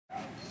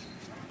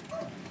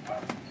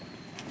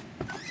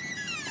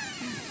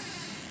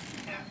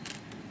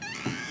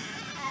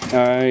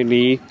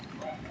Alrighty.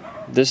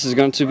 This is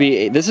going to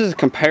be this is a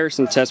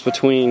comparison test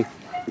between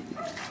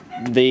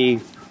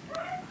this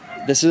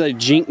is a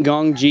Jing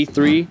Gong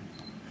G3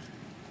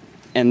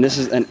 and this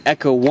is an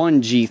Echo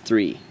 1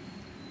 G3.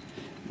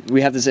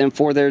 We have this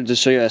M4 there to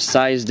show you a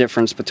size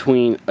difference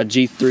between a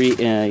G3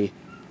 and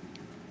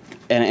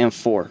an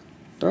M4.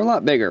 They're a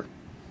lot bigger.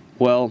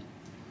 Well,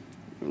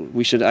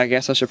 I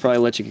guess I should probably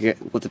let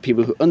the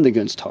people who own the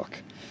guns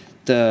talk.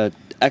 The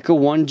Echo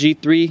 1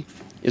 G3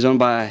 is owned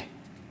by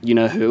you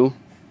know who,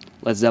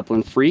 Led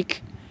Zeppelin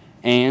Freak,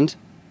 and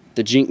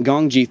the Jing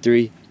Gong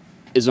G3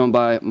 is owned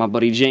by my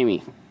buddy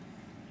Jamie.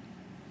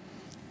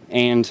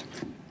 And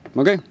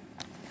okay,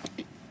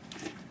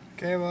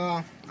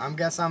 well, I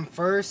guess I'm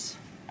first.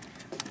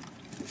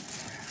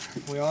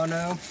 We all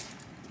know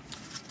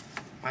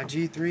my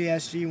G3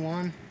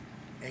 SG1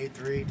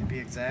 A3 to be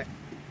exact.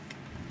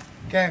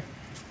 Okay,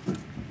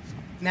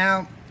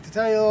 now to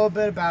tell you a little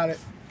bit about it,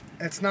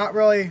 it's not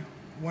really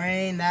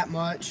weighing that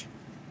much.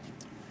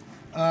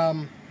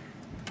 I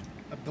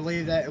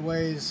believe that it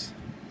weighs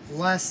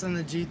less than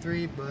the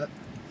G3, but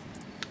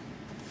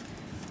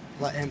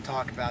let him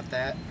talk about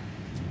that.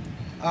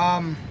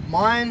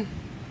 Mine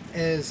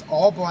is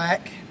all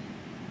black.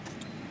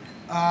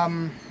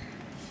 We'll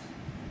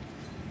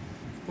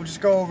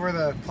just go over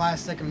the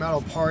plastic and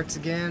metal parts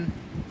again.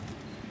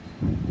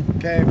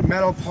 Okay,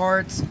 metal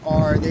parts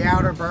are the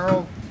outer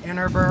barrel,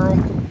 inner barrel,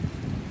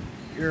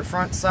 your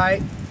front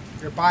sight,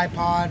 your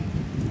bipod,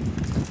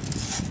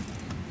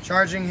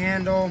 charging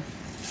handle,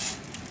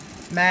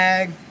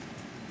 mag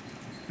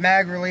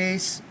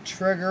release,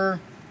 trigger,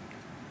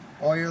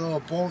 all your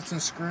little bolts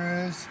and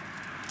screws,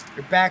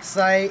 your back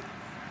sight,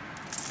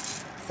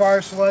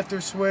 fire selector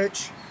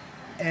switch,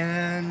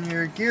 and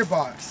your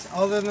gearbox.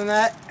 Other than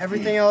that,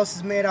 everything else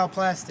is made out of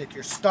plastic.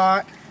 Your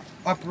stock,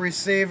 upper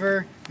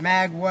receiver,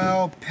 mag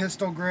well,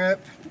 pistol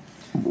grip,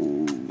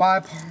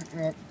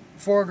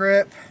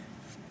 foregrip,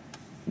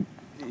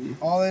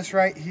 all this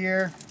right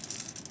here.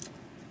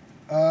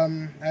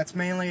 That's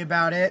mainly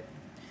about it.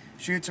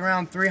 Shoots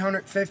around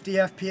 350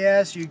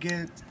 FPS. You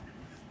can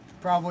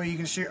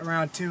shoot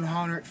around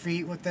 200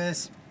 feet with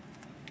this.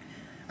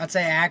 I'd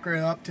say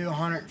accurate up to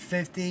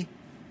 150,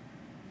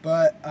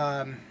 but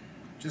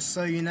just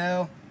so you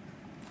know,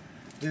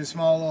 do a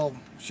small little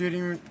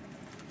shooting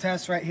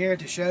test right here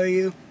to show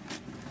you.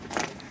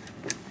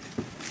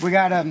 We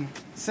got a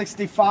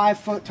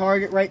 65-foot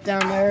target right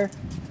down there.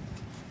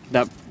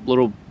 That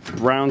little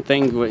brown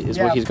thing is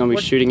what he's going to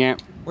be shooting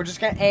at. We're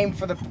just going to aim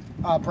for the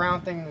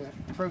brown thing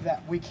to prove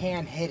that we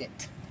can hit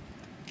it.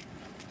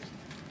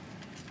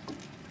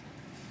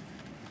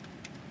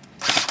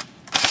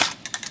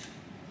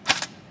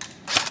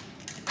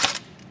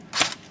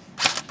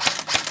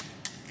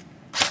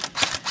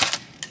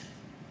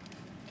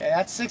 Okay,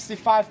 that's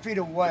 65 feet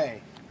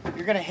away.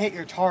 You're going to hit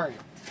your target.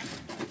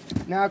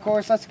 Now, of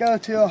course, let's go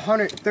to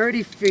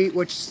 130 feet,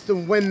 which is the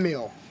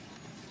windmill.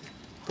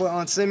 Put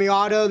on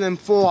semi-auto, then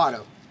full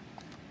auto.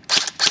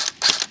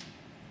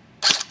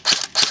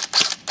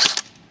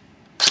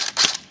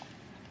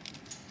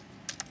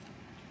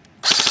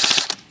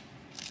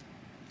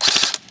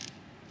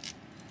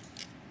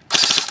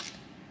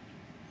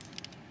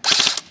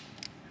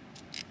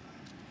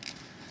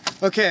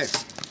 Okay,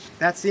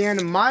 that's the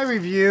end of my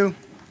review.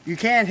 You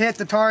can hit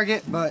the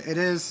target, but it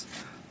is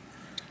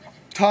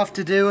tough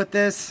to do with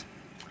this.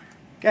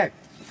 Okay,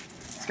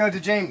 let's go to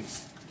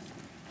James.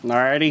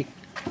 Alrighty,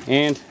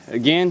 and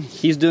again,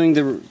 he's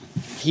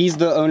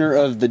the owner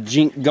of the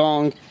Jing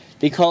Gong.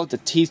 They call it the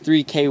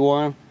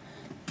T3K1,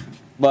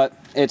 but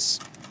it's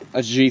a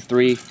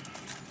G3.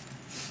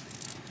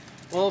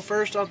 Well,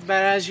 first off the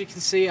bat, as you can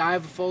see, I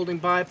have a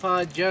folding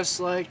bipod just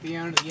like the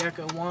owner of the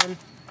Echo 1.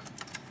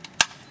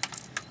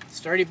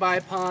 Sturdy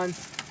bipod,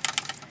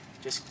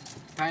 just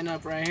tighten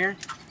up right here.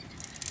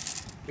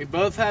 We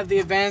both have the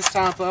advanced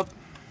top up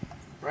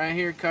right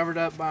here, covered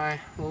up by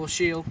a little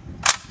shield.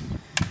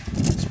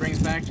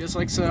 Springs back just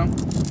like so.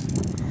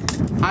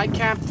 High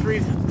cap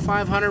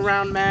 500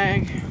 round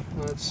mag.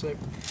 Let's see.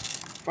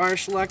 Fire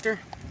selector,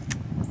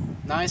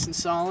 nice and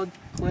solid,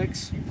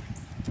 clicks.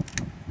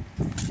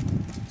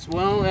 As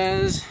well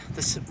as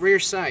the rear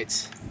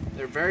sights.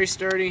 They're very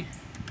sturdy,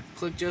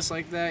 click just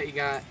like that. You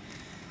got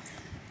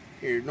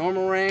your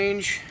normal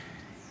range,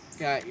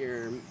 got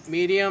your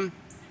medium,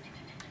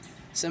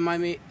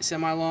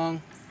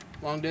 semi-long,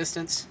 long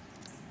distance.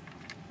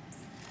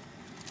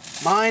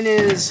 Mine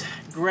is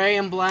gray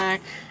and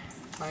black,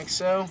 like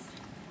so.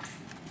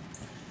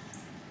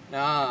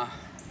 Now,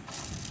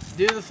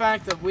 due to the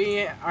fact that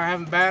we are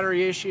having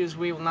battery issues,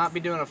 we will not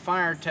be doing a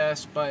fire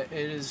test, but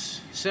it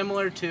is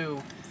similar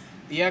to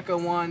the Echo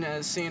 1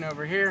 as seen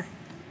over here.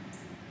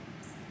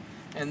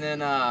 And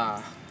then,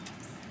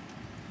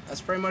 that's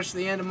pretty much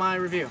the end of my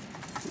review.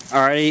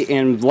 Alrighty,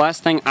 and the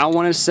last thing I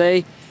want to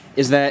say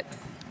is that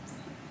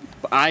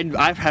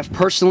I have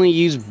personally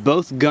used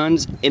both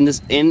guns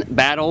in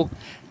battle.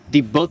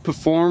 They both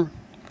perform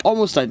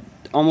almost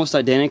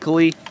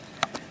identically.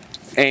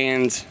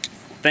 And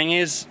thing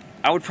is,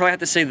 I would probably have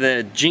to say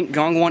the Jing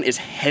Gong one is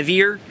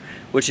heavier,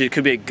 which it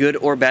could be a good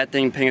or bad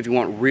thing depending if you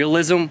want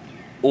realism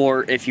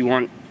or if you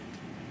want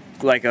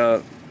like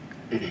a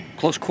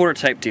close quarter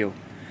type deal.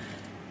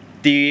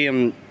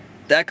 The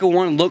Echo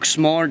One looks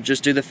smaller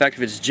just due to the fact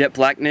of its jet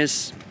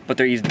blackness, but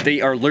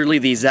they are literally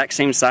the exact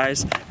same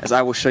size as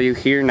I will show you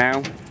here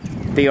now.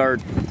 They are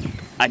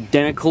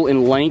identical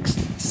in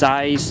length,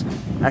 size.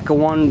 Echo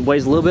One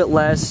weighs a little bit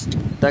less.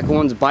 The Echo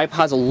One's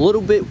bipod's a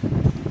little bit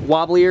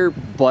wobblier,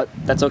 but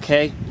that's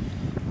okay.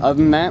 Other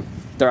than that,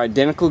 they're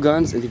identical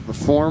guns and they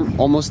perform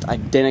almost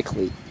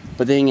identically.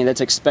 But then again,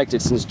 that's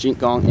expected since Jing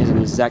Gong is an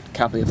exact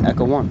copy of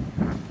Echo One.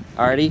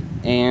 Alrighty,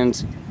 and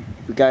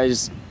if you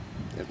guys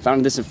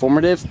found this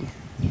informative,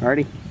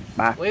 alrighty,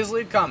 bye. Please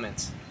leave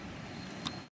comments.